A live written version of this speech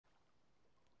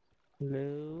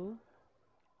Hello.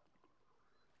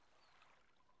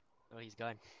 Oh, he's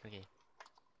gone. Okay.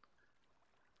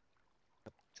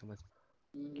 Someone's.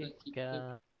 Okay.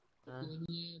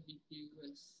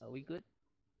 Are we good?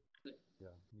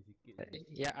 Yeah, ni sikit je.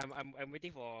 Yeah, I'm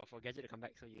waiting for Gadget to come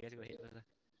back, so you guys go ahead first.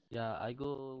 Ya, I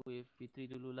go with Fitri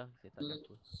dulu lah. Saya tak ada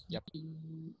apa. Yep.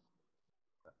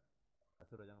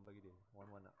 Suruh jangan bagi dia.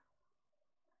 One nak.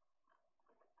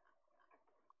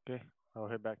 Okay, I'll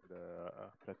head back to the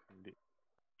platoon lead.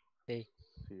 Hey.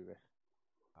 See you guys.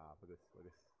 Bagus.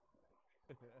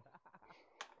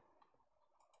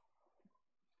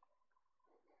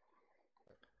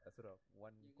 Suruh,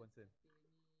 one concern.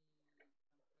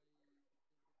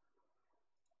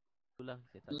 Dulu lah.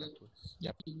 Saya tak ada apa.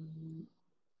 Yep.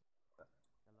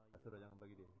 Suruh jangan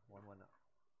bagi dia. One nak.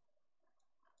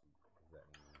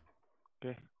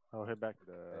 Okay, I'll head back to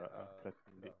the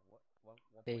platoon lead. One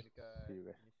Hey. point dekat See you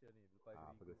guys. initial ni. Lepas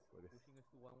Bagus. pushing us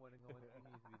to 1-1 dengan 1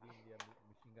 team is within their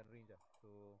machine gun range lah.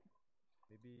 So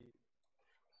maybe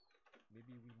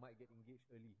we might get engaged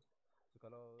early. So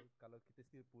kalau kita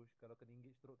still push, kalau kena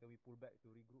engage terus, can we pull back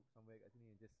to regroup somewhere kat sini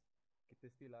and just kita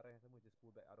still arah yang sama, just pull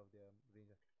back out of their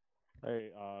range lah. Hey,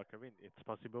 Kevin, it's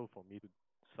possible for me to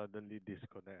suddenly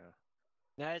disconnect.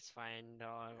 No, it's fine.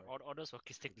 All those were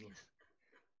stick please.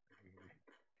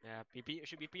 Yeah, it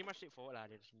should be pretty much straightforward lah.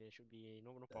 There should be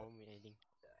no problem with anything.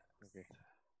 Okay.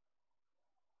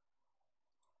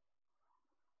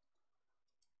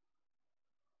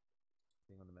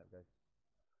 Staying on the map, guys.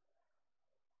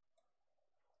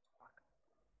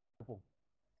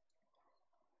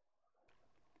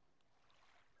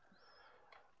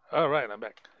 Alright, I'm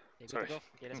back. Okay, Sorry. Go.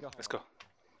 Okay, let's go. Let's go.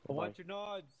 I want your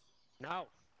nods. Now.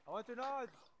 I want your nods.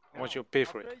 How much you pay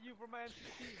for I'll it? trade you for my M16.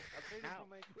 I'll trade you for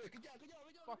my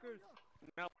fuckers.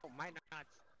 No, my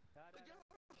nuts.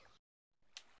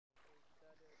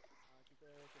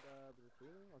 Kita sudah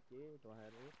briefing. Okay, Tuan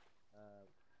Harris.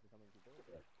 Bersama kita.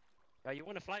 You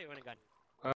want to fly or you want a gun?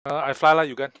 I fly lah,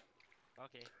 you gun.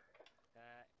 Okay.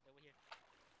 Over here.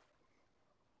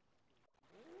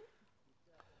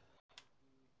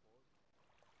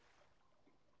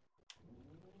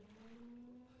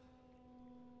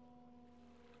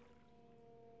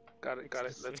 Got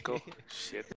it. Let's go.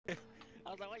 Shit. I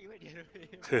was like, what you went here?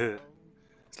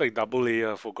 It's like double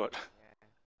layer, I forgot.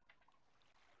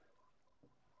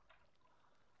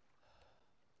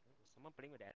 Someone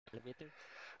playing with the elevator?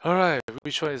 Alright,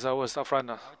 which one is ours? Up front?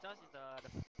 Our choice is the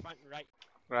front right.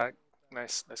 Right,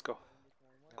 nice, let's go.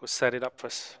 Go set it up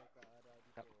first.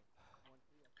 Yep.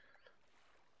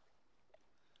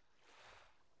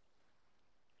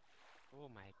 Oh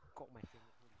my god, my finger.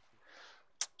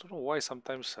 Don't know why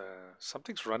sometimes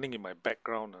something's running in my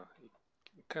background.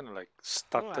 It kind of like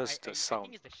stutters the I sound.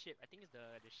 think it's the ship. I think it's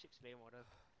the ship's layer model.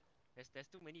 There's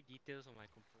too many details on my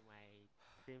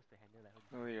frames to handle that.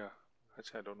 Oh yeah,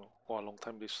 actually I don't know. Oh, a long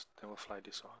time this never fly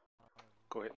this one.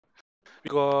 Go ahead. We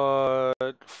got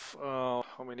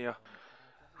how many?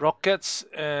 Rockets.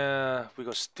 We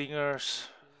got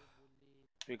stingers.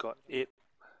 We got 8.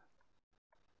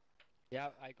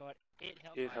 Yeah, I got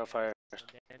 8 Hellfire.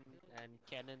 And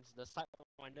cannons. The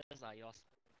sidewinders are yours.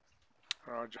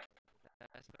 Roger.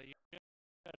 So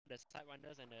the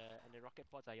sidewinders and the rocket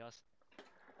pods are yours.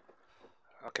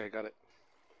 Okay, got it.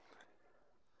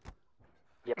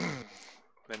 Yep.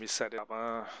 Let me set it up.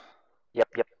 Yep.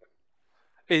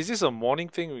 Hey, is this a morning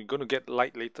thing? We're gonna get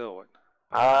light later or what?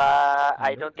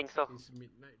 I don't think so. It's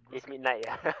midnight. Bro. It's midnight,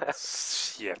 yeah.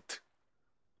 Shit.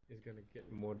 It's gonna get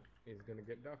more. It's gonna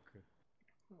get darker.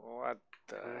 What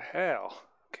the hell?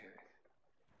 Okay.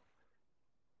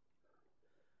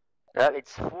 Well,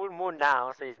 it's full moon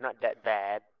now, so it's not that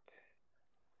bad.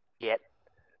 Yet.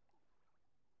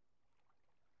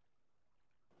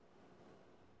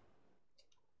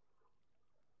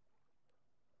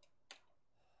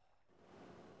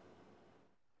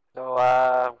 So,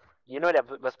 you know that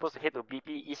we're supposed to head to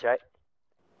BP East, right?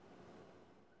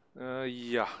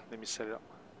 Yeah, let me set it up.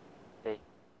 Okay.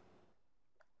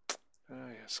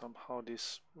 Yeah, somehow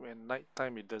when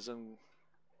nighttime it doesn't,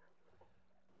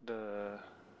 the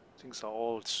things are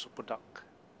all super dark.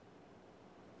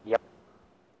 Yep.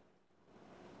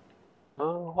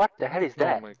 Oh, what the hell is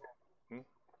that?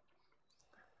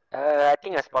 I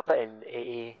think I spotted an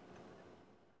AA.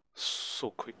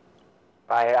 So quick.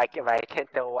 I can't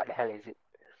tell what the hell is it.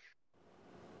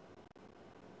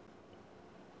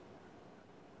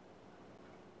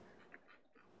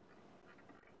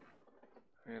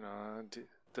 You know, it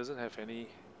doesn't have any.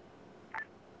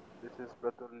 This is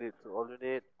platoon lead, so all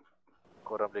unit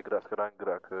korang boleh gerak sekarang,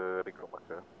 gerak ke recruit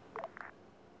marker.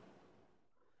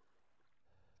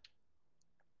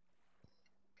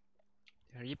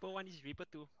 Reaper 1 is Reaper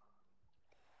 2.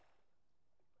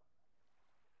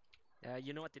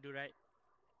 You know what to do, right?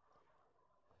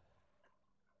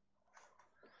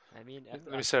 I mean, Let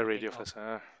me set a radio first.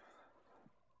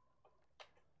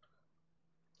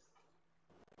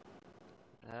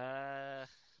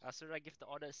 Asura give the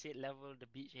order, set level the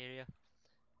beach area.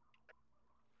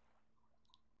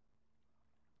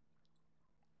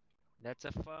 That's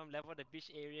a firm level the beach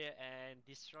area and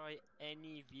destroy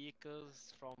any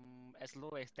vehicles from as low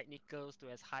as technicals to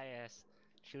as high as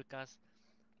shield cars.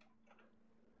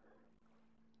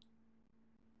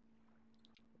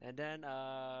 And then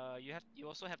you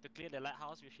also have to clear the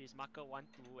lighthouse, which is marker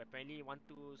 1-2. Apparently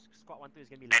 1-2 squad 1-2 is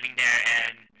gonna be landing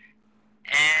there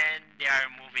and they are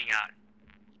moving out.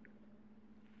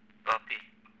 Copy.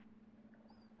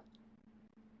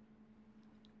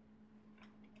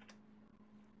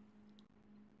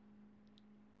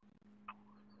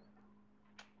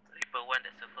 Reaper 1,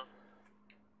 that's a firm.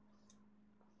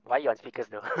 Why are you on speakers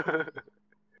though?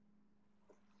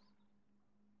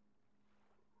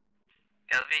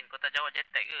 Kelvin, kau tak jawab jet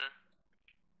tag ke?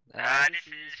 This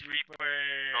is Reaper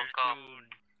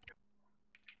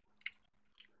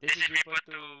 2. This is Reaper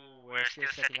 2. We're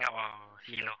still setting up our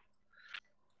helo.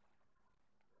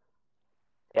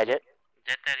 Yeah, Jet?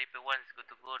 Jet tag Reaper 1 is good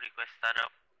to go, request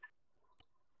startup.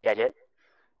 Yeah, Jet?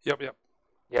 Yep.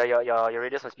 Your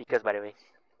radio's on speakers, by the way.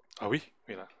 Are we?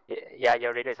 Wait. Yeah,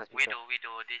 your radio is on speakers.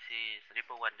 Widow, this is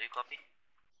Reaper 1, do you copy?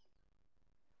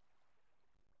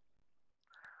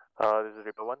 This is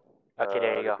Reaper 1. Okay,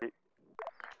 there you go.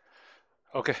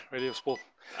 Okay, radio spool.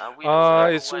 Widow,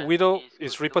 It's Widow.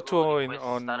 Is Reaper 2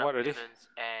 on what already?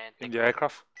 In the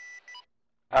aircraft?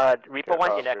 Reaper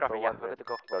 1's in aircraft, yeah, we're good to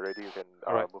go. Ready, you can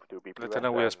move to BP1.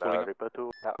 Lieutenant, we are spooling up. Reaper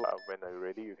 2, when are you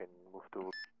ready, you can move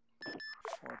to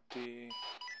 40.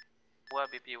 What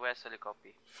BP West, solid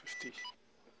copy. 50.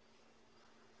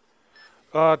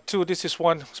 2, this is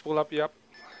 1. Spool up, yep.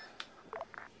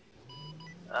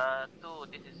 2,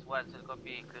 this is 1, solid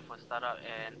copy. Clear for startup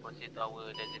and proceed to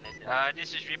our designated.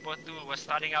 This is Reaper 2. We're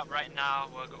starting up right now.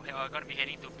 We're gonna be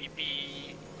heading to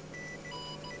BP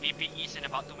East in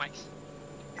about 2 mics.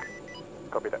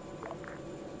 copy that.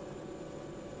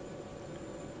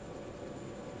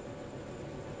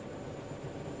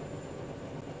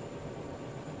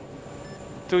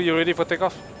 Two, you ready for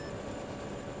takeoff?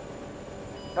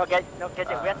 No, Gadget,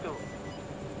 we have to.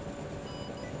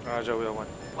 Roger, we are 1.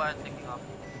 1 taking off.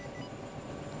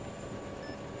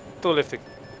 2 lifting.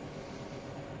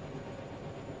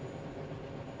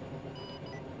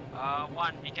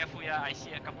 1, be careful, yeah. I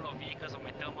see a couple of vehicles on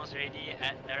my thermals already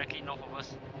at directly north of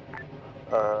us.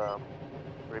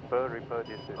 Reaper,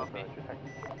 this is Okay. Chitang.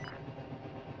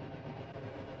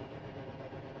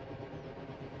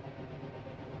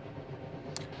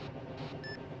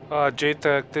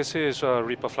 JTAG, this is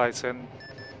Reaper flight send.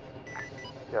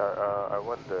 Yeah, I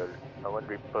want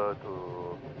Reaper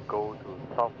to go to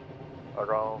south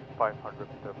around 500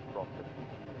 meters from the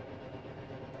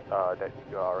BP that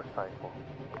you are assigned for.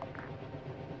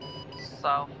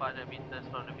 South 500 meters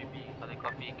from the BP, solid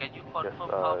copy. Can you confirm Yes,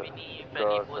 how many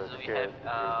friendly because boats we you have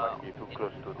might be too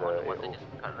close to the on the water AO, just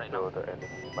cut right so now? the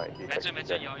enemy might be Mention,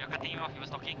 detecting you're cutting him off. He was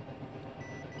talking.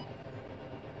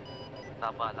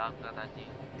 Sabarlah, aku nak tanya.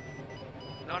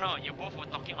 No, you both were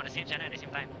talking on the same channel at the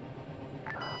same time.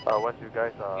 Once you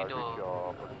guys reach Widow,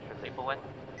 your position, Reaper 1.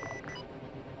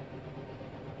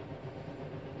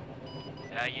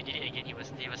 You did it again. He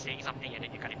was saying something and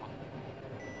then you cut him off.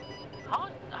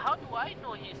 How do I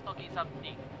know he's talking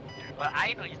something? Well,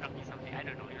 I know he's talking something. I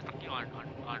don't know. He was talking on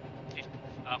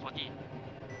 40.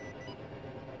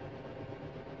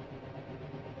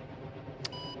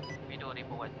 Widow,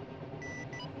 Reaper 1.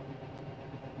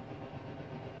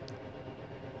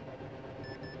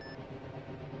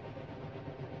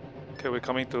 Okay, we're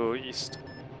coming to east.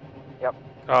 Yep.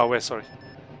 West, sorry.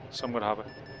 Samud Harbour.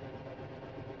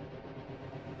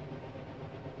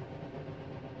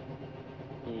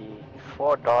 The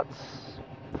 4 dots,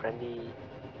 friendly.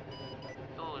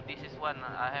 2, this is 1.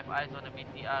 I have eyes on the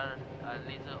BTR.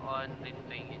 Laser on, ready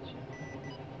to engage.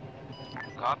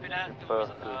 Copy that.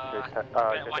 First,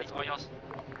 One is all yours.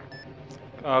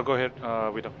 Go ahead,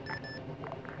 Widow.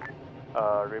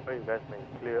 Reaper, you guys may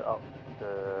clear out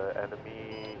the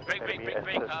enemy Break. assets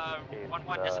in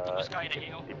 1-1, there's a Tunguska in the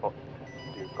AO. depot.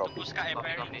 Do you copy? Tunguska and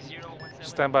bearing 017.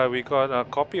 Stand by, we got a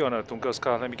copy on a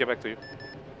Tunguska. Let me get back to you.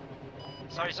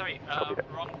 Sorry. Copy that.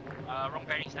 Wrong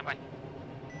bearing. Stand by.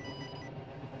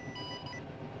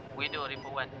 Widow, Reaper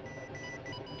 1.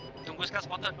 Tunguska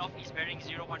spotted northeast bearing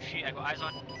 013. I got eyes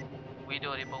on.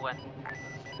 Widow, Reaper 1.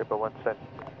 Reaper 1 send.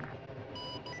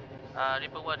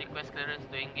 Reaper 1 request clearance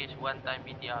to engage one time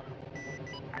BTR.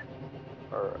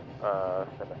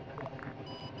 Stand by.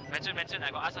 Mention,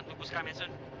 I got asked on Tunguska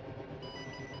mention.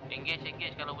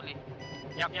 Engage kalau boleh.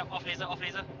 Yep, off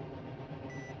laser.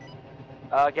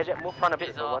 Gadget, move front a bit.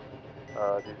 Laser off.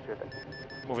 This is your attack.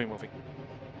 Moving.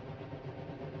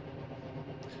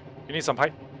 You need some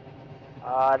height?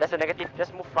 That's a negative.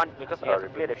 Just move front because we have to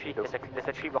clear the tree. There's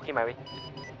a tree blocking my way.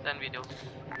 Send video.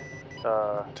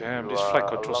 Damn, You these flight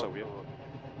are controls are allowed weird.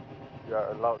 You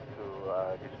are allowed to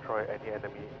destroy any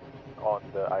enemy on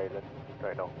the island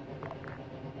right now.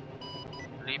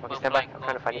 Reaper Okay, stand by. flight I'm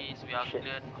trying to find it. copies. We are Shit.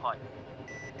 cleared hot.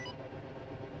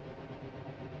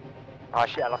 Ah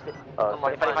shit, I lost it.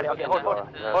 Find it. Okay, hold.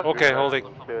 Okay, holding.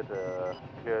 Clear the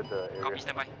area. Copy,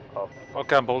 stand by. Of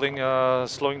Okay, I'm holding.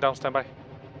 Slowing down. Standby.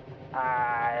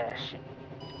 Shit.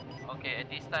 Okay, at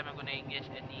this time I'm gonna engage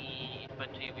any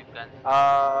infantry with guns.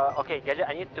 Okay, Gadget,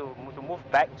 I need to move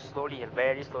back slowly,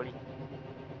 very slowly.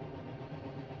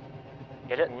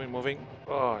 Gadget. Moving.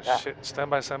 Oh Yeah. shit!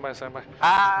 Standby. This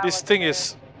what thing the-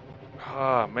 is.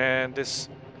 Ah man, this.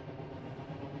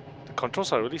 The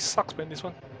controls are really sucks, man. This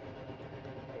one.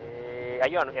 Are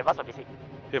you on advanced or basic?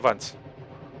 Advance.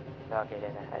 Okay,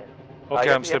 then. Okay, you I'm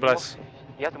have to stabilized.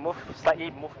 You have to move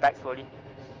back slowly.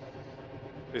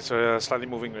 It's slightly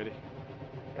moving already.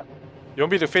 Yep. You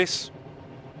want me to face?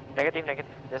 Negative.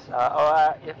 Just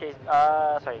okay.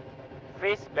 Sorry.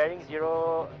 Face bearing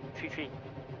 033.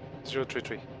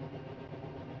 033.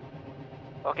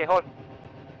 Okay, hold.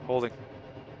 Holding.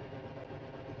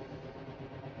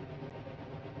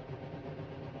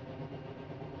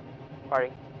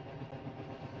 Firing.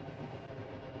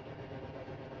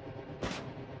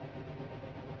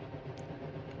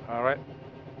 All right.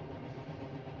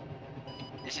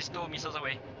 This is 2 missiles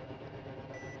away.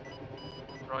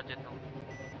 Roger 2.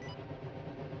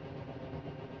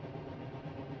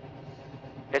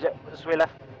 Gadget, sway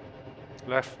left.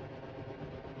 Left.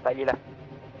 Slightly left.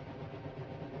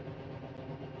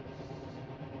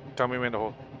 Tell me when to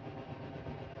hold.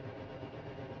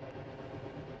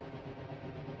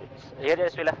 Yeah,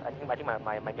 sway left. I think my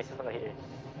missiles are gonna hit it.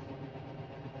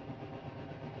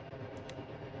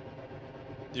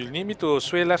 You need me to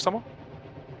sway left some more?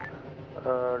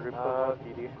 Reaper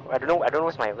DD. I don't know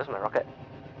where's my rocket.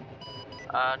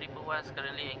 Reaper 1 is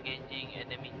currently engaging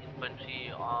enemy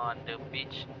infantry on the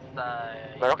beach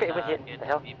side. My rocket even hit, near the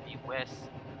hell? BP West.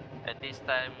 At this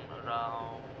time,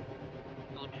 around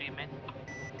 2-3 men.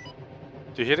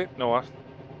 Did you hit it? No.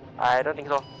 I don't think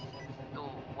so.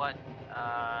 2-1.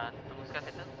 Tunguska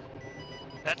settle.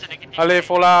 That's a negative. Allez,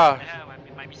 Fola. Yeah,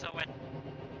 my missile went.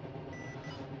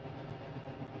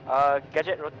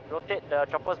 Gadget, rotate the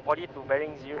chopper's body to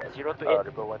bearing 028.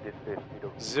 Reaper 1, this is Mido.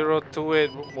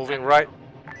 028, moving right.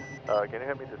 Can you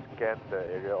help me to scan the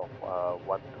area of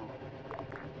 1-2?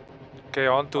 Okay,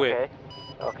 on to it.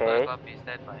 Okay. Copy,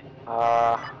 stand by.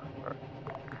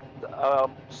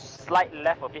 Slightly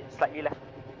left.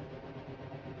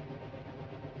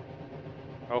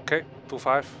 Okay,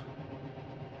 25.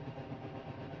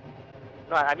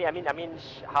 No, I mean,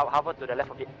 hover to the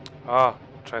left a bit. Ah,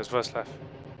 transverse left.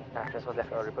 Just was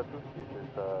left. Reaper 2, this is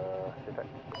Chetak.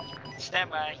 Stand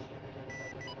by.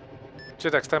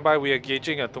 Chetak, stand by. We are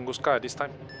engaging at Tunguska at this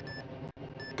time.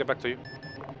 Get back to you.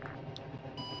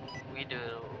 We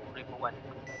the Reaper 1.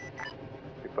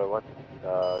 Reaper 1,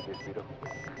 this Mido.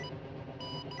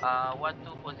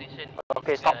 1-2 position.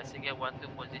 Okay, stop. Again,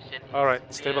 1-2 position. is Alright,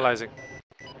 clear. stabilizing.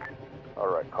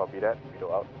 Alright, copy that.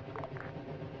 Mido out.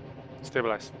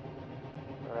 Stabilize.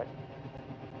 Alright.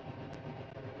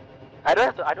 I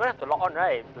don't have to lock on,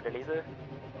 right, to the laser.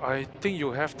 I think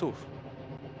you have to.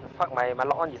 Fuck, my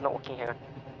lock on is not working. Hang on.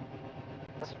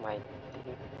 That's my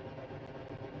thing.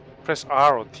 Press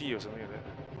R or T or something like that.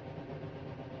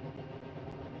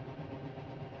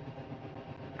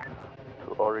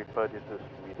 To all Reaper, this is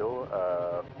Mido.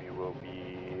 We will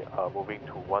be moving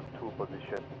to 1-2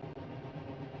 position.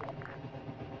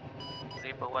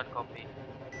 Reaper 1 copy.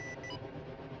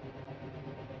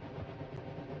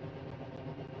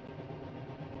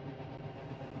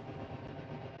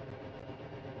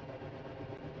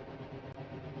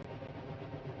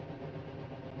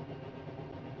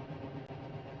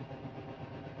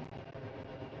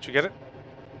 Did you get it?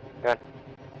 Gun.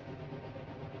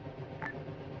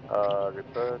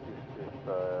 Reaper, this is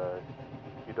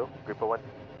Mido. Reaper 1.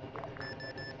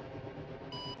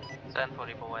 Stand for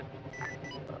Reaper 1.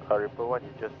 Reaper 1, you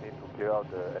just need to clear out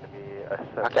the enemy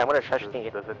asset. Okay, I'm gonna try shooting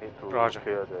it. Doesn't need to Roger.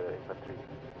 clear the infantry.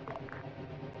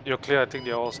 You're clear. I think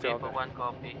they're all still out Reaper there. 1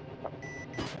 copy.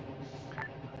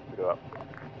 Mido up.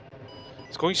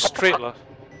 It's going straight, lah.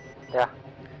 Yeah.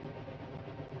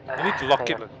 You need to lock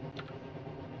it, lah.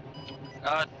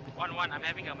 1-1, I'm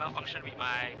having a malfunction with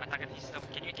my target system.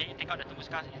 Can you take out the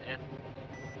Tunguska?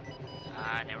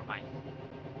 Never mind.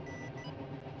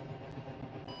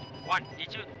 1,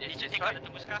 did you take out the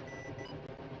Tunguska?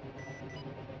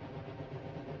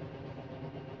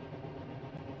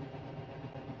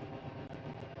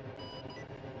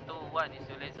 One is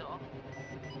your laser off?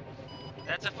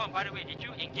 That's a firm. By the way, did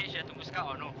you engage the Tunguska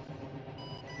or no?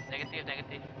 Negative.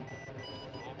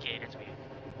 Okay, that's weird.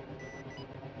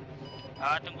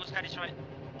 Tunguska destroyed.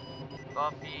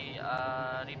 Copy.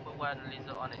 Reaper 1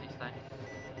 laser on at this time.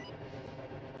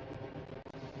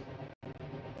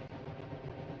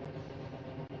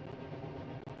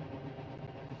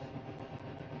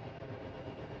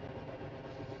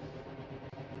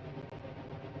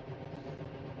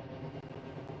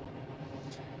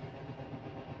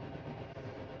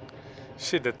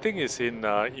 Shit, the thing is in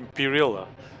Imperial.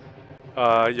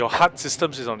 Your HUD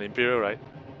systems is on Imperial, right?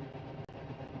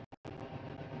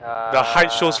 The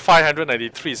height shows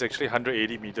 593, it's actually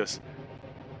 180 meters.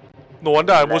 No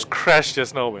wonder I almost crashed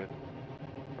just now, man.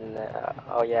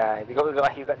 Oh yeah, because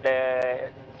you got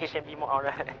the HMD mode on,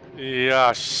 right?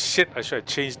 Yeah, shit, I should have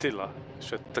changed it, lah. I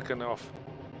should have taken it off.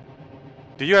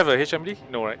 Do you have a HMD?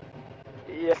 No, right?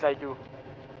 Yes, I do.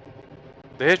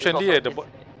 The HMD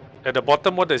at the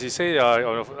bottom, what does it say?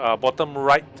 Bottom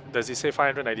right, does it say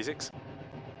 596?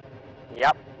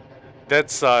 Yep.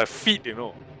 That's feet, you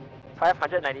know.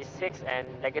 596 and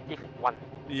 -1.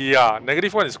 Yeah,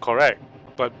 -1 is correct.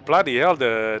 But bloody hell,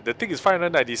 the thing is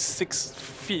 596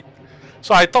 feet.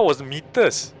 So I thought it was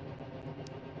meters.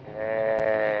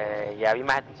 Yeah, we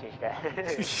might have to change that.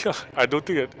 Yeah, I don't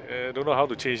think I don't know how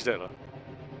to change that.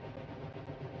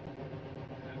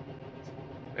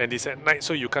 And it's at night,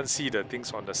 so you can't see the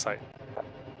things on the side.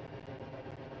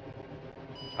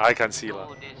 I can see lah.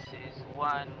 So this is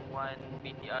 1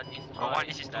 BTR destroyed. 1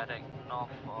 is direct north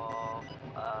of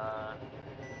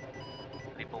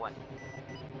Reaper 1.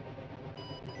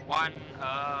 1,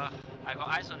 I got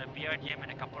eyes on the BRDM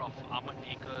and a couple of armored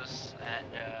vehicles at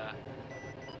the...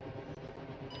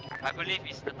 I believe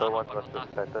it's the town of Balota.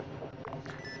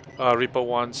 Reaper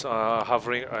 1's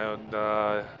hovering on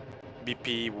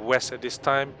BP West at this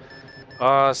time.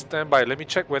 Stand by, let me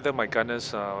check whether my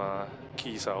gunner's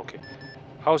keys are okay.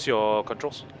 How's your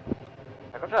controls?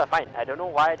 My controls are fine. I don't know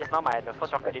why just now the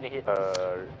first rocket didn't hit.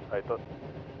 I thought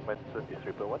Manson is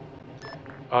Reaper 1?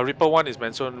 Reaper 1 is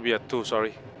Manson, we are 2,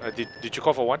 sorry. Did you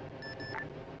call for 1?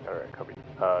 Alright, copy.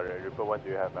 Reaper 1, do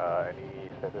you have any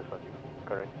status on you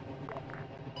currently?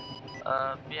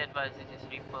 Be advised, this is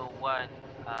Reaper 1.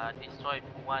 Destroyed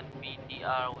 1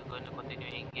 BTR. We're going to continue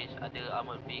to engage other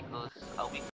armored vehicles. Are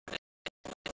we?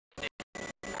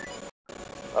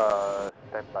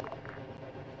 Stand by.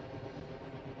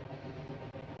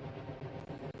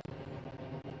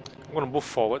 I'm going to move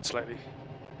forward slightly.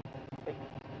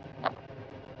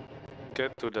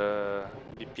 Get to the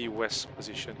BP West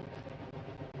position.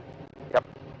 Yep.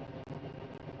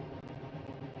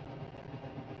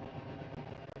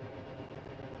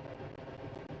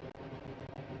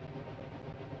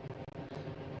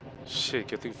 Shit,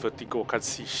 getting vertigo, can't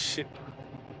see shit.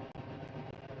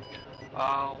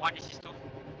 1 is 2.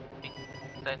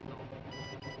 Stand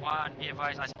 1, be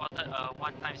advised, I spotted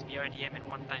 1 times BRDM and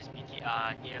 1 times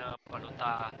BTR near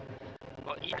Balota.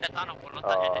 Well, in the town of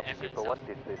Balota and the airfield Reaper 1,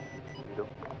 this is Widow.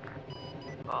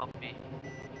 Copy.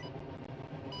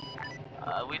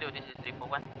 Widow, this is Reaper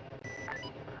 1.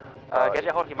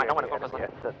 Gadget, hold, he might not want to go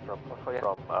first. Asset from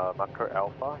marker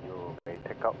Alpha, you may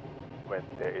take out when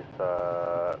there is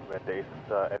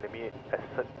enemy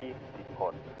asset in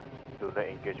depot. Do not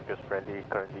engage because friendly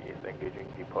currently is engaging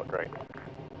depot, right?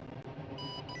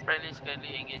 Friendly is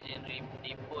currently engaged in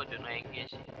depot. Do not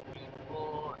engage in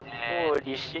depot.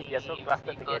 Holy shit, you're so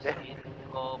clustered together.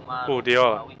 Oh, they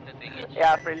are.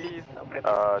 Yeah, friendly.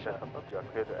 That's sometimes you are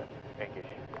clear to engage.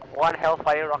 1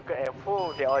 Hellfire rocket and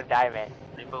whew, they all die, man.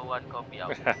 Reaper 1 copy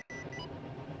out.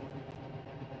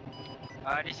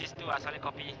 This is 2, silent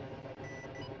copy.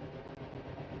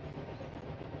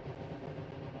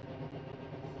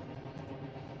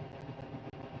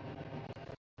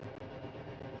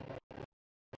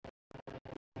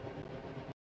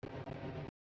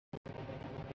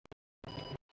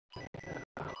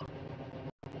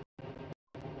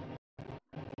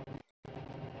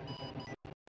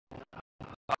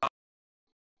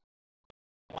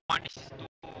 This is 2,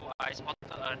 I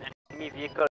spotted an enemy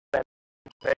vehicle that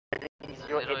is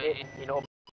 088 in open,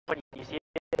 you see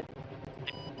it?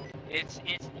 It's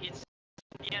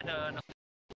near the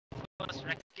first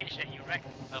wreckage that you wrecked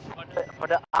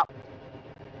further up.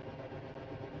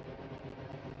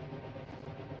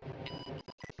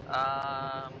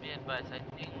 Be advised, I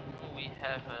think we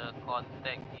have a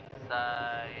contact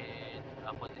inside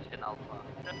position Alpha.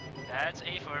 That's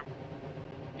A firm.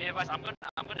 Be advised, I'm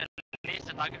gonna lace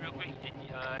the target real quick.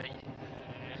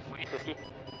 For you to see.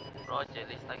 Roger,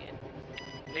 let's target.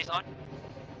 Lace on.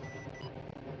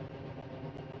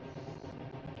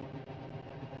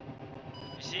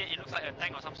 You see it? It looks like a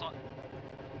tank or some sort.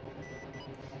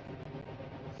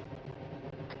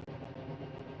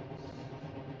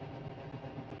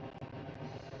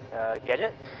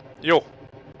 Gadget? Yo,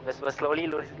 We're slowly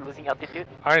losing altitude.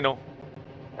 I know.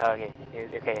 Okay,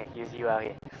 okay, use you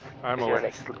okay. I'm You're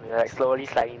aware. like slowly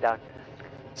sliding down.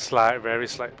 Slight, very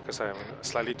slight, because I'm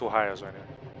slightly too high as well. Anyway.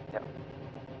 Yep.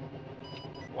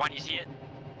 1, you see it?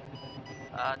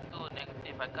 2,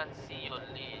 negative, I can't see your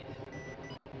list.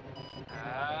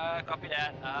 Copy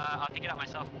that. I'll take it out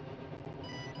myself.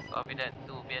 Copy that.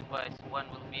 2, be advised, 1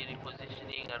 will be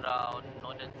repositioning around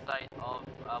northern side of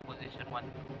position 1.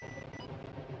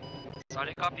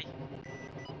 Solid copy.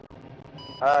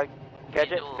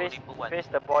 Gadget, Window, face Reaper 1.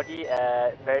 the body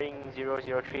at bearing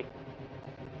 003.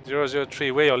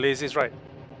 003, where your lace is, right?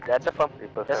 That's a firm.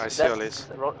 I see your lace.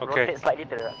 Okay. Rotate slightly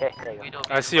to the right. Okay, there you go. Widow,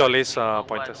 I see your lace Reaper 1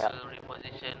 pointers. will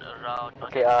reposition around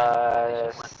Okay,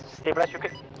 northern side of position 1. stabilize your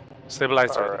quick.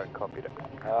 Stabilized already. Alright, copy that.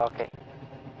 Okay.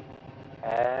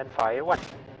 And fire 1.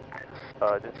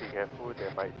 Just be careful,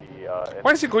 there might be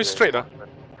Why is it going straight,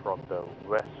 from the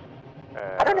west.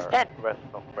 I don't understand. West,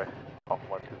 northwest of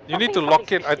 1, 2. You need to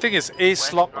lock it. I think it's ace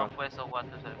West, lock. northwest of 1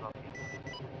 to 7 copy.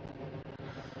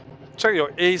 Check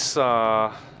your ace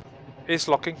ace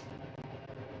locking.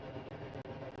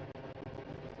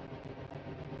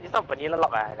 It's not vanilla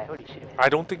lock, like holy shit, man. I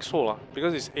don't think so,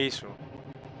 because it's ace.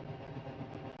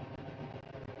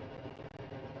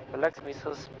 Relax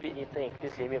missile speed, need to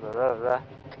increase limit, blah blah blah.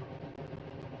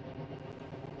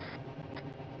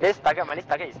 This target, my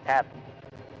target is tab.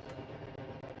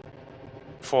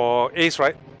 For ace,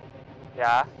 right?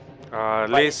 Yeah. But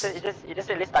Lace. it just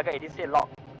said list target, it didn't say lock.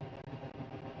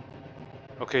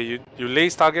 Okay, you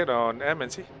lace target on M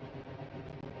and C.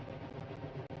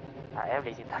 I am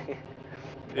lacing target.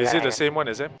 Is it the same one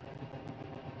as M?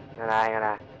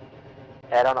 Nah.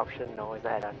 Add-on option, no, it's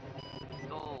not add-on.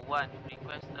 2, 1,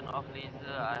 request turn off laser.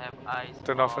 I have eyes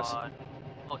Turn on... off first.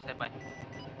 Oh, standby.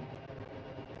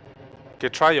 Okay,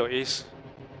 try your ace.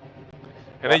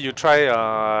 And then you try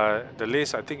the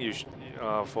lace. I think you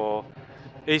for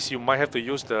ace you might have to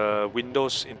use the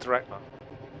Windows interact.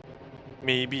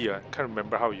 Maybe I can't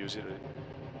remember how you use it.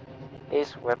 Really.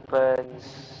 Ace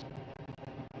weapons.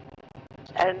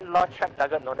 And launch track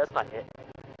target, no, that's not it.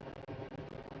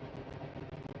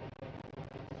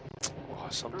 Oh,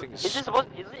 something Is this supposed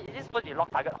to be lock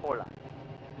target hole?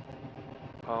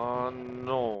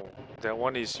 No. That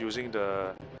one is using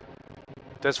the.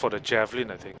 That's for the javelin,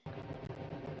 I think.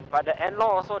 But the end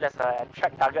law also there's a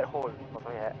track target hole or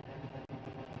something like that.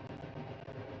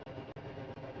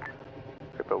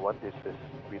 Reaper 1, this is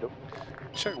Widow.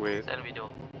 Check with. Send video.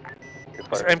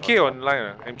 Is MK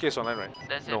online? MK is online, right?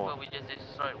 That's No. it, we just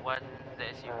destroyed 1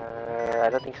 ZSU. I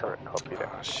don't think so. Copy that.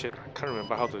 Ah, shit, I can't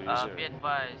remember how to use Be it.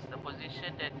 advised, the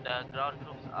position that the ground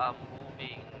troops are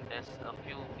moving, there's a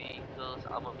few vehicles,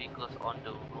 armored vehicles on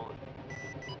the road.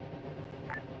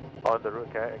 On the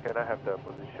road, can I have the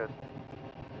position?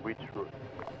 Which road?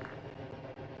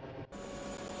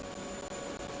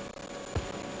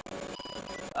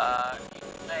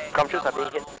 Ground troops are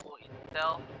being hit.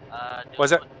 Itself, the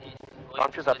What's that? road is going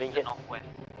Ground troops are being hit. northwest.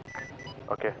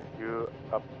 Okay, you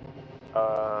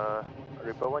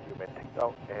Reaper 1, you may take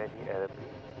out any enemy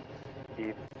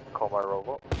in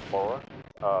Komarovo or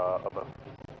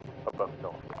above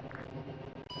north.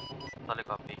 Solid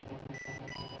copy.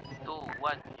 2,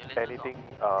 1, you listen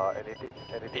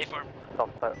Anything Affirm.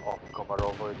 south side of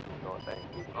Komarovo do not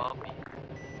engage. Copy.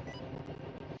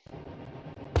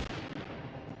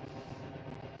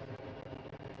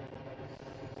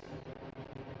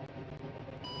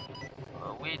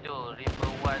 Widow, Reaper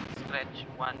 1, Scratch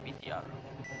 1, BTR.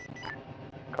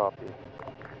 Copy.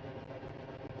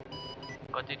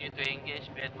 Continue to engage,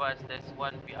 be advised there's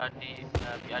 1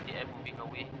 BRDM moving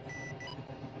away.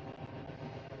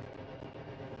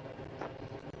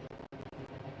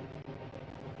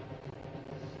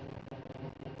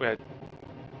 Wait,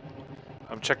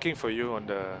 I'm checking for you on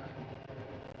the.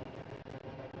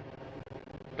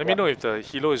 Let me know if the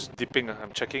helo is dipping.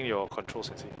 I'm checking your controls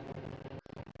and see.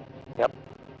 Yep.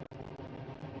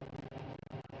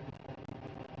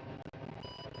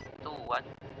 2, 1.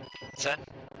 Send.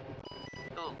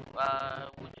 2,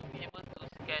 would you be able to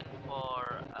scan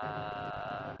for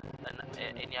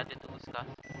any other tools, cars?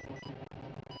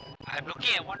 I'm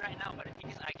looking at one right now, but I think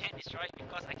is I can't destroy it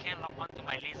because I can't lock onto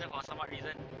my laser for some odd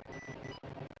reason.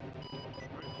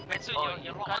 So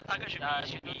your lock on target should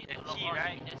be the key,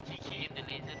 right? Just give the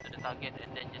laser to the target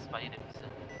and then just fire the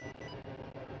missile.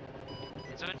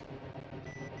 Soon.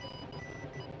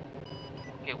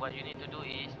 Okay, what you need to do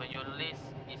is when your lace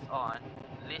is on,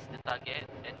 lace the target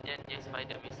and then just fire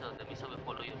the missile. The missile will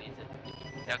follow your laser.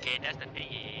 Okay, that's the thing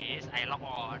is I lock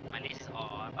on, my lace is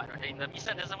on, but the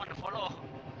missile doesn't want to follow.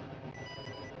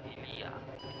 Really? Yeah.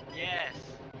 Yes.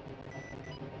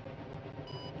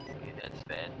 Okay, that's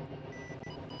bad.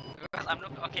 Because I'm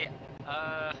not okay.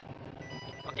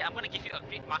 Okay, I'm gonna give you a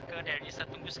big marker. There is a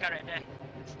Tunguska right there.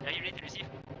 Are you ready to receive?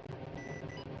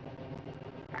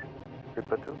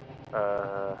 Reaper 2,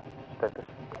 status.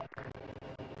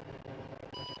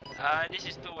 This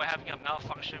is 2. We're having a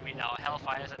malfunction with our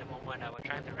Hellfires at the moment. We're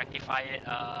trying to rectify it.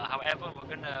 However, we're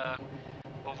gonna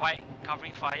provide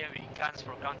covering fire with guns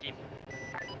for ground team.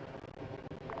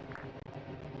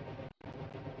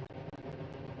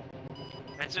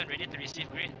 Benson, ready to receive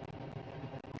grid?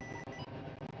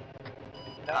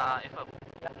 Affirm.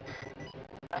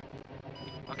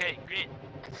 Okay, grid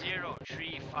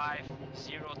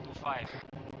 035025.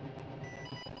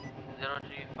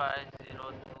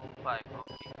 035025.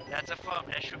 Okay. That's a firm.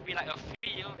 There should be like a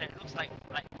field that looks like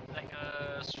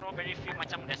a strawberry field.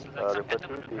 Macam there's like some Reaper pattern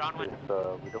 2, on the ground one. this is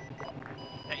Widow.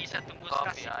 There is a Tunguska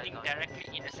Copy, sitting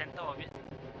directly in the center of it.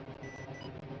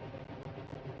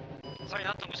 Sorry,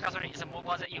 not Tunguska, sorry, it's a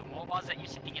Mobile ZU. Mobile ZU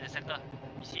sitting in the center.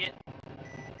 You see it?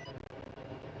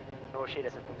 No shit,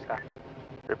 there's a Tunguska.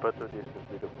 Reaper 2, this is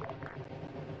Widow.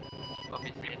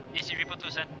 Copy, sir. This is Reaper 2,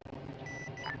 sir.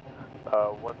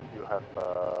 Once you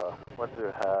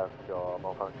have your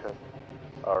malfunction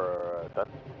are done,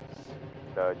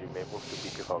 you may move to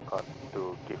BQ Falcon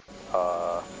to give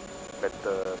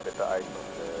better eyes on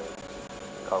the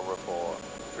cover for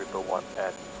Reaper 1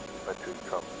 and Patrick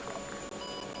Trump.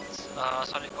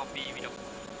 Solid copy, Widow.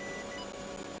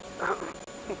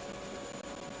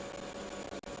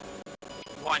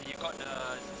 One, you got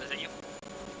the ZU?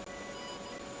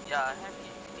 Yeah, I have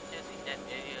pictures in that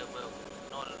area, but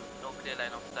no clear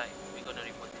line of sight. We're gonna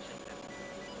reposition them.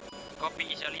 Copy,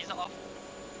 is your laser off?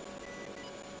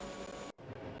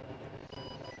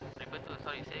 Reaper 2,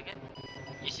 sorry, say again?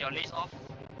 Is your laser off?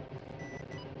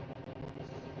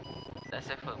 That's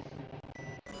affirm.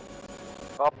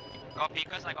 Copy,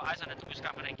 because I got eyes on the Tunguska,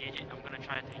 I'm gonna engage it. I'm gonna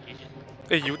try to engage it.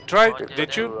 Hey, you tried?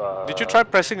 Did you try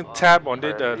pressing tab on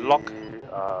the lock?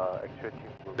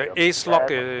 The Ace lock,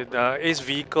 the Ace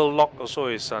vehicle lock also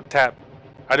is tab.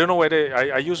 I don't know whether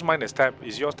I use mine as tab.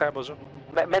 Is yours tab also?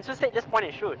 Mansu said just point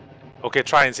and shoot. Okay,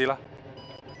 try and see lah.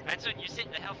 Manson, you said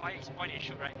the Hellfire is point and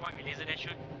shoot, right? Point with laser then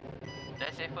shoot.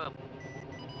 That's affirm.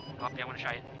 Copy, I wanna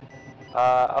try it.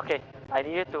 Okay. I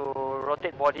need you to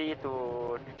rotate body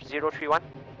to 031.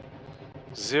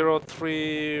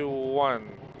 031.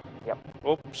 Yep.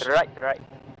 Oops. To the right,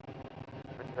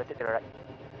 Rotate to the right.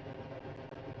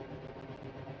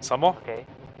 Some more? Okay.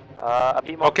 A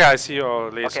bit more. Okay, I see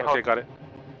your laser. Okay, Okay, got it.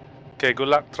 Okay, good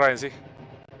luck. Try and see.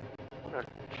 I'm gonna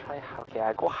try. Okay,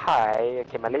 I go high.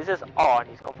 Okay, my laser's on.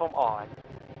 It's confirmed on.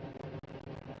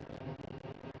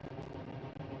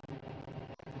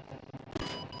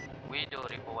 We do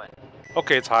Reaper 1.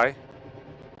 Okay, it's high.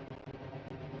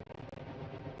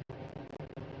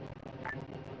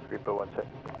 Reaper 1 set.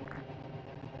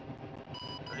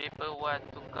 Reaper 1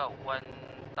 took out one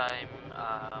time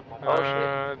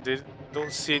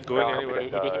Don't see it going anywhere.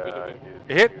 It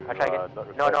It hit? I try again.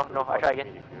 No, I try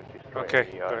again. Okay,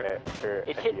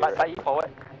 It hit but slightly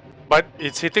forward. But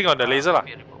it's hitting on the laser lah.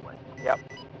 Reaper 1. Yep.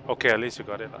 Okay, at least you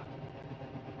got it lah.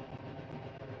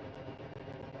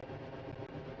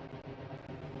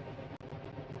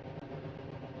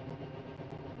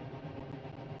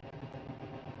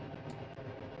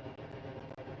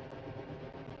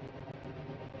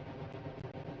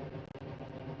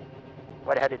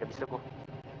 Where the hell did the missile go?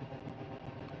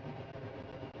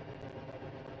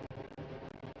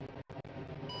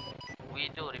 We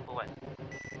do Reaper 1.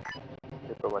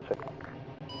 Reaper 1 set.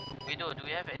 We do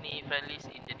we have any friendlies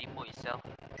in the depot itself?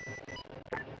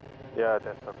 Yeah,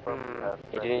 that's confirmed.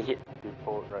 It didn't hit.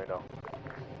 Depot right now.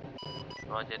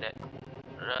 Roger that.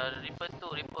 Reaper 2,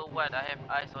 Reaper 1, I have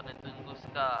eyes on the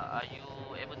Tunguska. Are you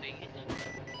able to engage?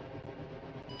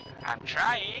 I'm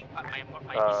trying, but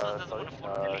my missile doesn't want to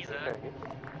follow the laser.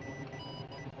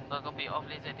 So copy off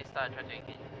laser this time, try to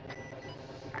engage.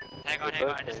 Hang on.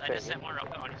 I just set one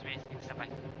rocket on his way. Step by.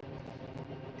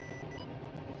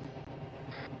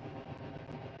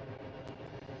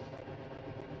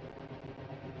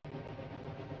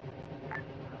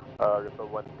 Reaper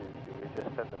 1, you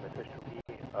just send the message to me.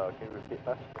 Can you repeat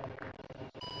that?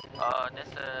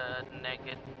 That's a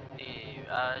negative.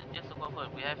 Just to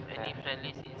confirm, we have any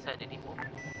friendlies inside the depot?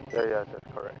 Yeah, that's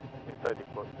correct. Inside the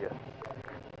boat, yes.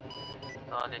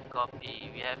 Solid copy.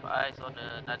 We have eyes on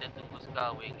another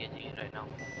Tunguska. We're engaging it right now.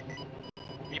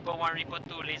 Reaper 1, Reaper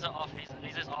 2, laser off,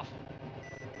 lasers off.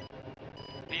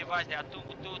 Be advised, there are two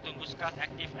Tunguskas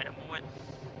active at the moment.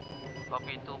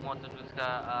 Copy, 2 more Tunguska.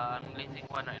 I'm releasing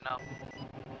one right now.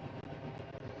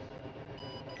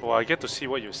 Oh, I get to see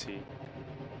what you see.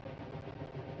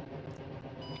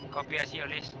 Copy, I see your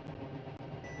list.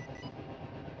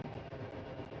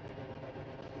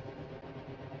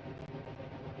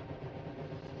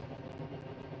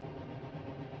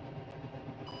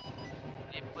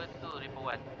 Reaper 2, Reaper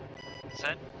 1.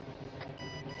 Sir?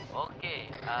 Okay,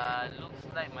 looks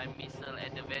like my missile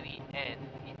at the very end,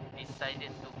 it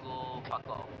decided to go fuck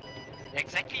off.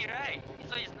 Exactly right.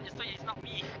 So it's not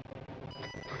me.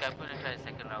 Okay, I'm gonna try the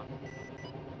second round.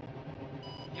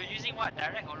 You're using what?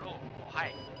 Direct or low? Or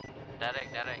high?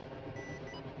 Direct.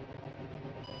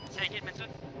 Say again, Mansoon.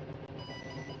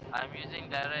 I'm using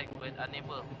direct but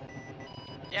unable.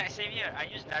 Yeah, same here. I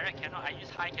use direct cannot, I use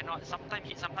high cannot. Sometimes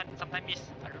hit, sometimes miss.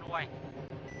 I don't know why.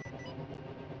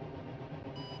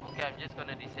 Okay, I'm just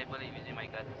gonna disable it using my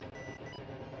guns.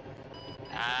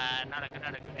 Not a good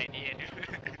idea, dude.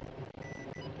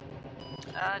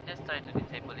 Just try to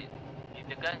disable it. If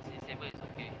the gun is disabled, it's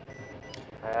okay.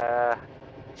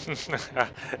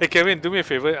 Hey Kevin, do me a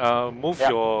favor. Move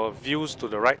your views to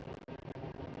the right.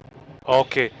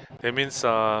 Okay, that means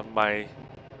I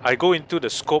go into the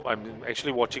scope. I'm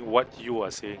actually watching what you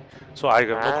are saying, so I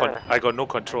got no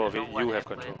control of it. You have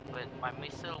control. But my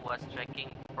missile was tracking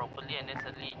properly, and then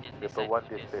suddenly it just Reaper 1,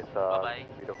 decided this to is bye-bye.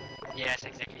 Widow. Yes,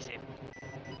 exactly same.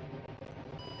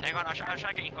 Hang on, I'll try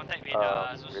to get in contact with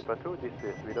Zeus. Reaper 2, this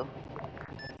is Widow.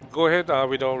 Go ahead,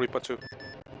 Widow, Reaper 2.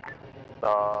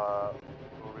 We'll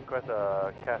request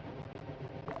a CAS.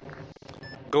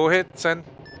 Go ahead, send.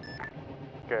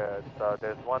 Okay,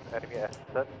 there's one enemy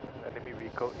asset, enemy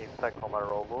vehicle inside Command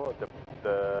Robo.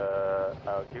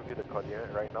 I'll give you the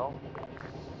coordinate right now.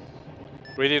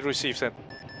 Ready to receive, send.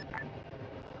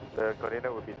 The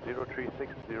coordinate will be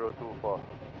 036024.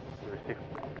 Receive.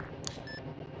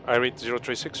 I read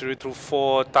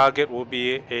 036024. Target will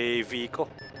be a vehicle.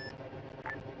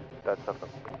 That's awesome.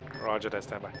 Roger that,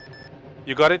 standby.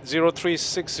 You got it?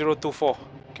 036024.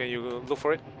 Can you look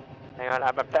for it? Hang on,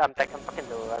 I'm talking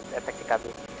to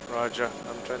tactically. Roger,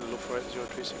 I'm trying to look for it.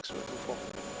 036024.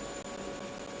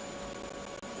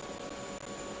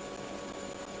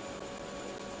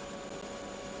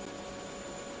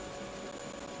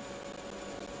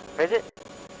 Where is it?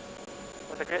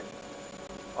 What's the grid?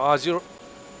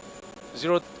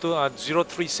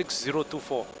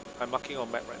 036024. I'm marking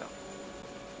on map right now.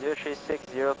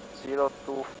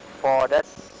 036024,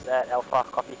 that's at Alpha,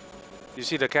 copy. You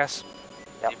see the CAS?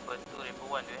 Yep. Reaper 2, Reaper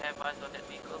 1, do you have eyes on that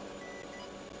vehicle?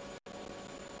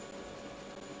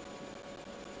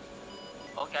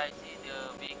 Okay, I see the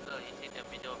vehicle is in the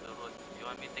middle of the road. You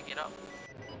want me to take it out?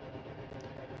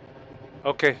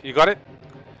 Okay, you got it?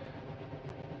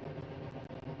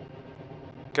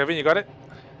 Kevin, you got it?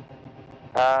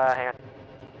 Hang on.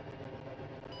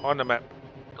 On the map.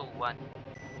 2, 1.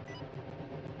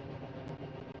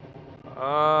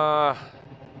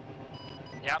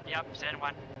 Yep, send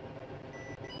one.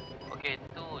 Okay,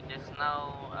 2, just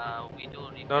now we do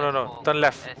request No, for turn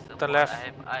left, as turn support. left. I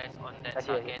have eyes on that I see,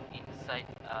 target inside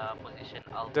position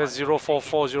Alpha. That's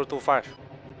 044025.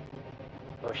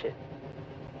 Oh shit.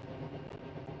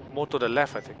 More to the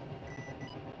left, I think.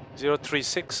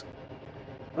 036.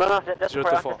 No, that's the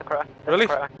 024. correct. That's Really?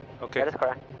 the correct. Okay. Yeah, that's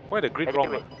correct. Why the grid Hey,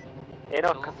 wrong? wait.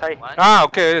 No, 2, sorry. 1. Ah,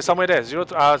 okay, somewhere there.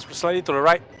 Slightly to the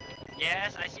right.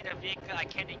 Yes, I see the vehicle. I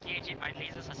can't engage it. My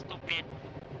lasers are stupid.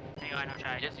 Hang on, I'll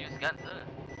try. Just use guns, sir.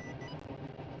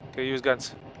 Okay, use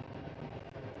guns.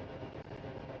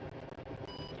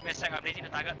 Give me a sec. I'm raising the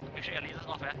target. Make sure your lasers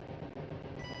off, yeah?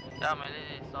 Yeah, my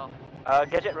laser is off.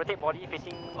 Gadget, rotate body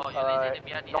facing Oh, your laser the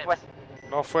BRD northwest.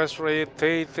 Northwest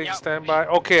rotating, Yeah, standby.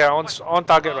 Okay, I'm on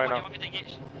target right What do you now. want me to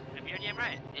engage? The BRDM,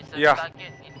 right? It's a Yeah.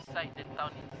 target inside the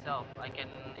town itself. I can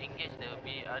engage the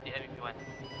BRDM if you want.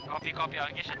 Copy. I'll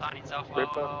engage the town itself.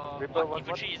 Reaper What one,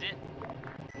 infantry is it?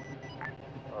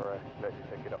 Alright, let you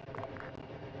take it up.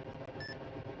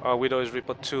 Widow is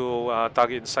Reaper 2,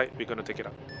 target in sight. We're gonna take it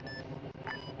up.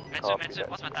 Manson,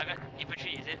 what's my target?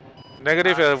 Infantry, is it?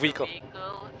 Negative It's a vehicle.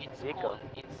 It's Vehicle. cold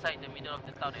inside the middle of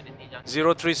the town at the T-junction.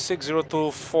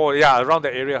 036024. Yeah, around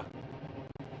that area.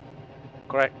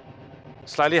 Correct.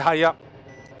 Slightly high up.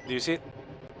 Do you see it?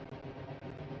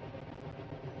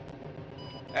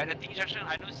 At the T junction,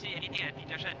 I don't see anything at the T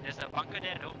junction. There's a bunker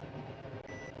there though.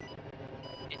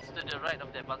 It's to the right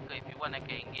of that bunker. If you want, I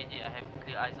can engage it. I have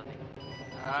clear eyes on it.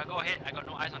 Go ahead. I got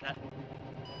no eyes on that.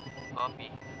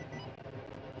 Copy.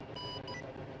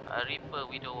 Reaper,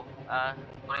 Widow.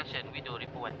 Correction, Widow,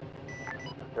 Reaper 1.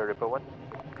 The Reaper 1?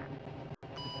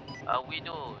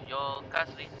 Widow, your CAS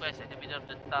request at the middle of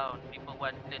the town. Reaper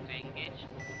 1 clear to engage.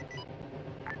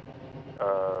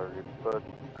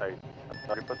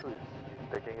 Reaper 2 is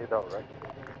taking it out, right?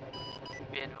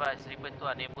 Be advised, Reaper 2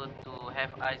 unable to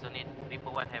have eyes on it. Reaper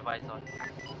 1 have eyes on.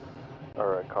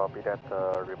 Alright, copy that.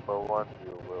 Reaper 1,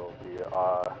 you will be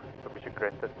permission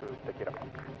granted to take it out.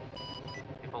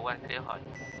 Reaper 1 clear hot.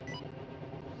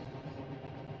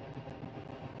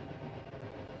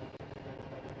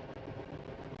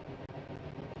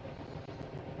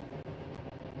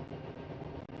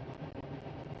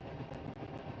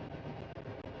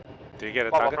 Did you get a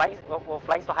We're target?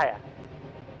 flying so high.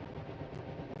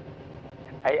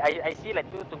 I see like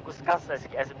 2 Tungus CAS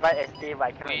as bright as day, but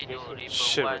I cannot engage Widow, it. Reaper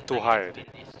Shit, 1 we're too high has been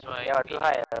destroyed. Yeah, too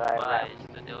high.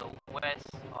 Advised to the west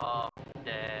of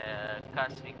the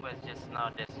CAS request just now.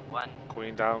 There's one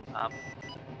Going down. up.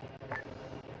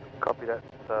 Copy that.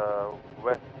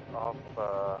 West of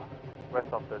the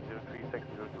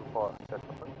 036024. That's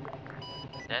something.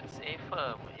 That's a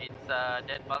firm. It's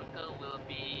that bunker will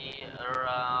be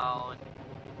around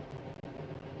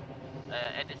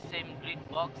at the same grid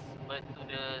box, but to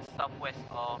the southwest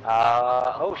of.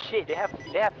 Oh shit! They have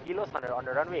helos on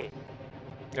the runway.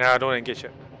 Yeah, don't engage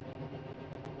it.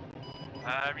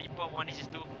 Reaper 1, this is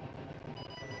 2.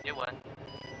 They won.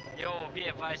 Yo, be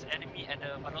advised, enemy at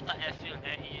the Balota airfield.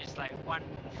 There is like one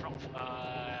frog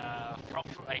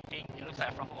fruit, I think. It looks like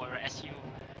a frog or a SU.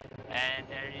 And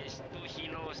there is 2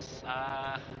 helos,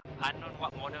 unknown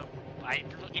what model.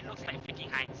 It looks like freaking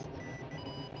Heinz.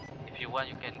 If you want,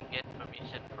 you can get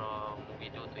permission from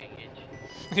Widow to engage.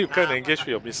 You can't engage with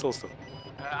your missiles though.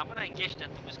 I'm gonna engage the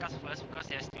Tungus CAS first because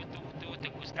there's still two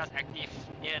Tungus CAS active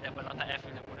near the Balota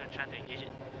airfield. I'm gonna try to engage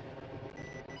it.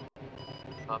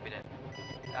 Copy that.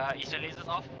 Is your lasers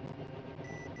off?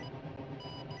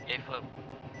 A firm.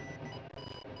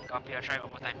 Copy, I'll try one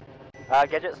more time.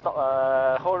 Gadget stop.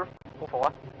 Hold for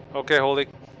what? Okay, holding.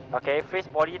 Okay, face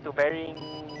body to bearing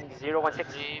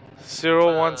 016.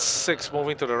 016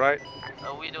 moving to the right.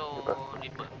 Widow,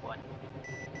 Reaper 1.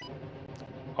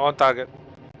 On target.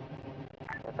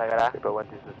 Reaper 1,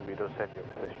 this is Widow, send your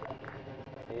message.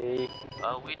 Hey,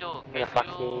 Widow, yeah, can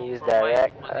fucking you use provide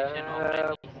direct. position of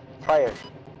friendly? Fire.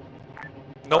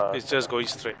 Nope, it's just going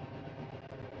straight.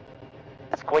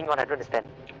 What's going on? I don't understand.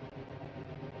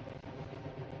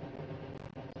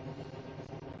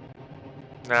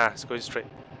 Nah, it's going straight.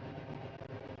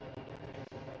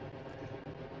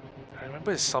 I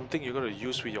remember it's something you're gonna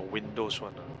use with your Windows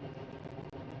one.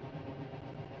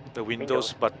 The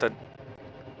Windows button.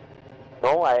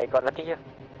 No, I got nothing here.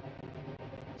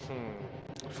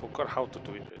 I forgot how to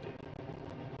do it already.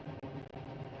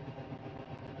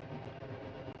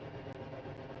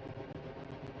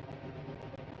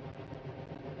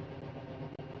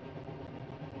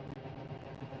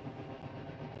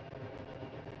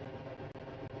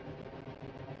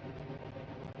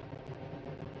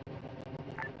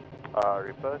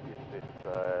 Reaper, this is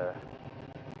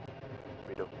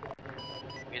Widow.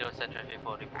 Widow Central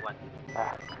 54, Reaper 1.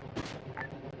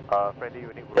 Friendly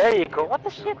unit. There you go. What the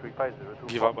shit? 3502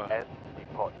 Give up, and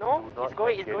deport. No, it's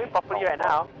going properly right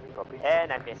now. Copy.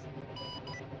 And I missed.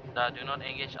 Do not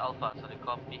engage Alpha, so the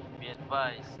copy. Be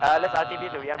advised. Let's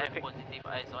RTB to Real have Madrid. positive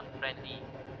eyes on friendly.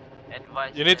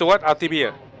 Advise. You need to what? RTB?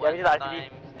 Yeah, we need to RTB.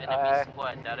 Enemy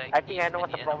squad direct. I think I know east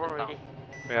what's the at end of problem town. already.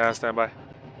 Yeah, stand by.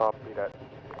 Copy that.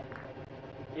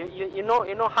 You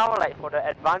know how like for the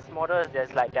advanced models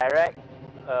there's like direct,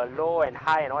 low and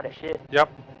high and all that shit. Yep.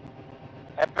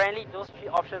 Apparently those 3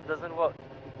 options doesn't work.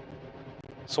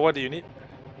 So what do you need?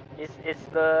 It's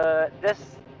the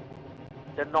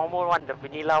normal one, the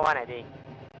vanilla one, I think.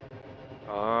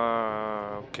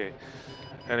 Ah, okay.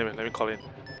 Anyway, let me call in.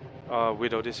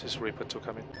 Widow, this is Reaper 2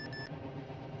 coming.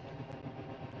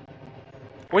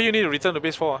 What you need to return to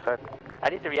base for? I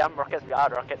need to rearm rockets, rearm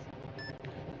the rockets.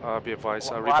 Be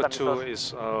advised, What Reaper are 2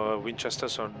 missiles? is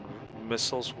Winchester's on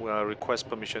missiles. Request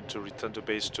permission to return to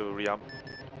base to rearm.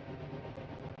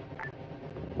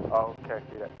 Okay,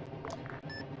 see that.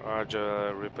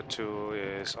 Roger, Reaper 2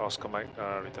 is Oscar Mike,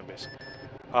 return base.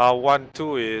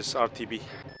 1-2 is RTB.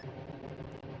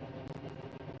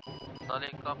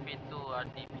 Solid copy to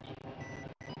RTB.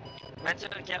 Mental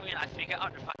Gavin, I figured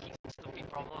out the fucking stupid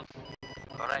problem.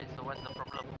 Alright, so what's the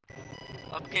problem?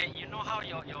 Okay, you know how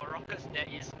your rockets, there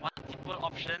is multiple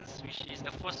options, which is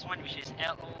the first one, which is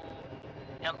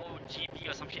LOGB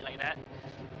or some shit like that.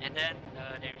 And then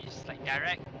there is like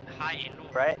direct, high and low.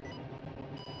 Right.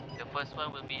 The first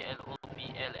one will be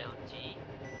LOBLLG.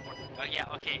 Yeah,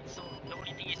 okay. So the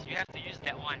only thing is you have to use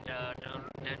that one.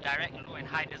 The direct low and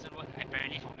high doesn't work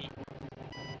apparently for me.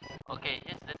 Okay,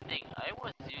 here's the thing. I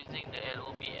was using the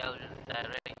LOBL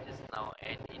direct just now,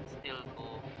 and it still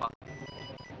go fuck.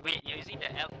 Wait, you're using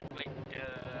the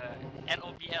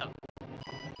LOBL.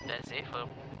 That's safer.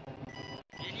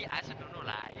 Really, I also don't know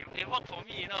lah. It worked for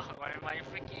me, you know. My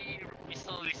freaking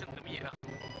whistle listened to me, you know.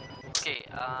 Okay,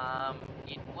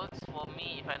 it works for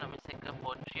me if I'm not mistaken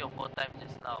for 3 or 4 times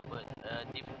just now, but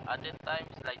other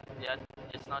times like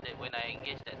just now that when I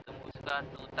engaged that Tunguska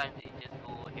 2 times it just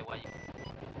go haywire.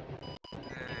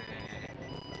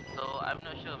 So I'm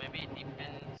not sure, maybe it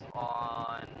depends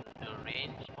on the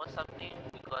range or something,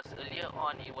 because earlier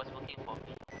on it was working for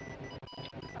me.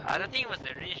 I don't think it was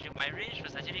the range. My range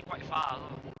was actually quite far.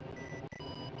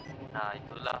 Nah,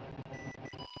 itulah.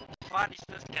 Far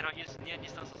distance cannot use, near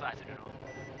distance also I don't know.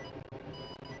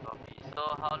 Copy. So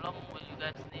how long will you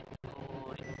guys need to...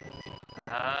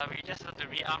 We just have to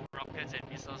rearm rockets and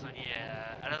missiles only.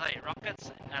 I don't know,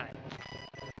 rockets,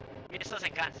 missiles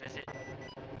and guns, that's it.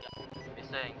 Yeah,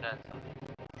 missile and guns.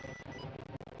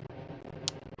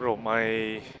 Bro,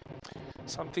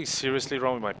 something seriously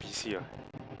wrong with my PC.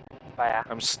 Yeah.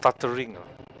 I'm stuttering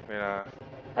when I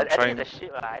trying. think it's the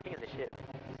ship. I think it's the ship.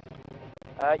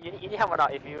 You need help or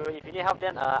not? If you need help,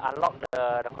 then unlock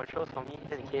the controls for me,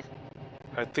 just in case.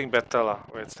 I think better lah.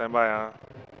 Wait, stand by.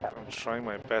 Yep. I'm trying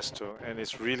my best to, and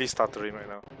it's really stuttering right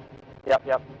now.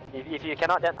 Yep. If you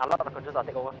cannot, then unlock the controls. I'll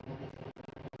take over.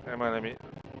 Am I? Let me.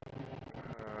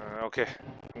 Okay,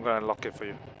 I'm gonna unlock it for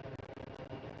you.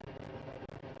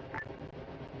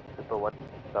 Super 1,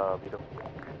 Widow.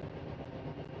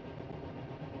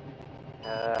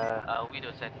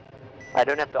 Widow said. I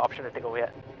don't have the option to take over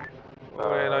yet.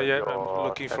 Wait, not yet. I'm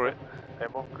looking for it.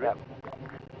 Ammo, great.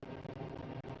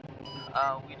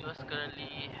 Widows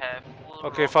currently have full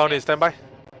Okay, found it. Stand by.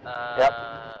 Yep.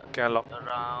 Okay, unlock.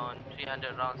 Around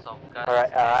 300 rounds of guns.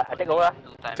 Alright, I take over.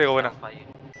 2 times Take over now. fire.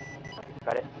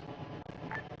 Got it.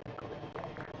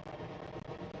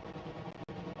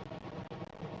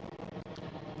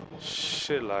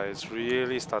 Shit lah, it's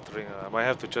really stuttering. I might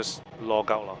have to just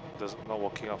log out lah. It's not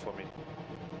working out for me.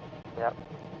 Yep.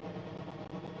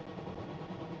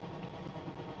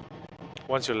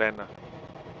 Once you land.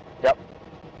 Yep.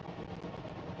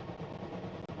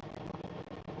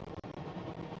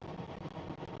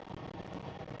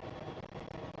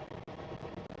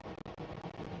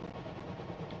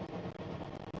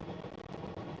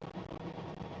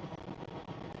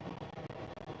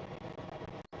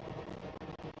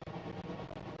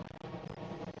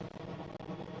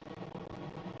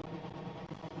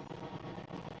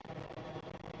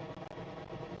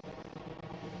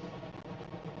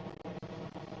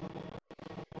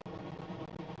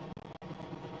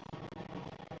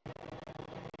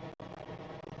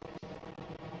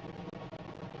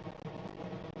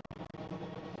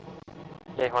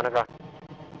 Okay, on the ground.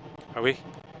 Are we?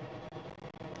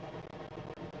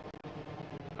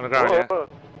 On the ground, yeah?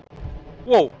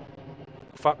 Whoa!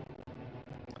 Fuck.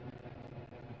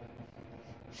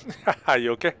 Are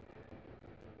you okay?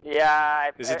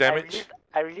 Yeah, Is it damaged?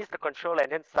 I released the control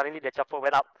and then suddenly the chopper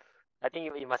went up. I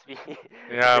think it must be.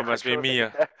 Yeah, the it must be controls me.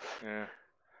 that- Yeah.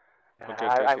 Okay.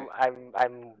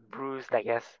 I'm bruised, I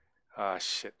guess. Ah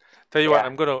shit. Tell you what,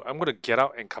 Yeah. I'm gonna get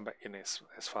out and come back in as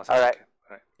fast as I Alright. can.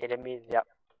 Right. In the meantime,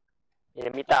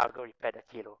 I'll go repair the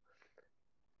kilo.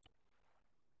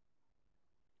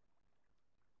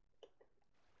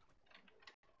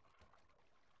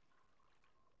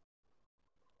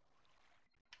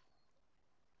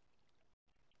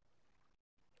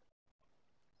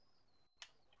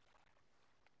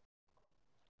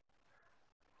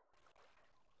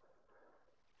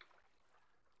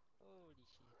 Holy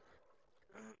shit.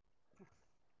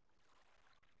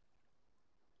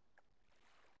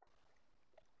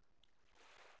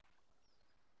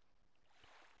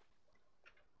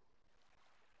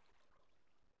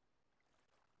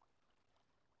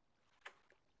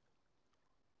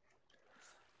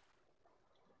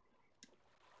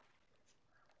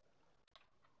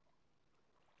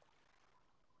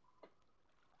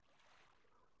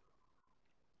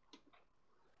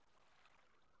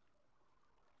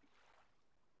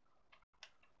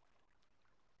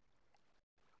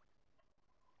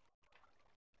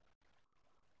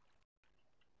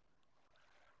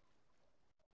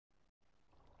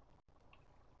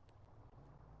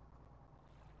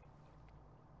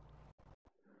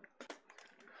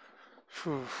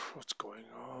 Phew, what's going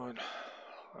on?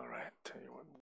 Alright, tell you what.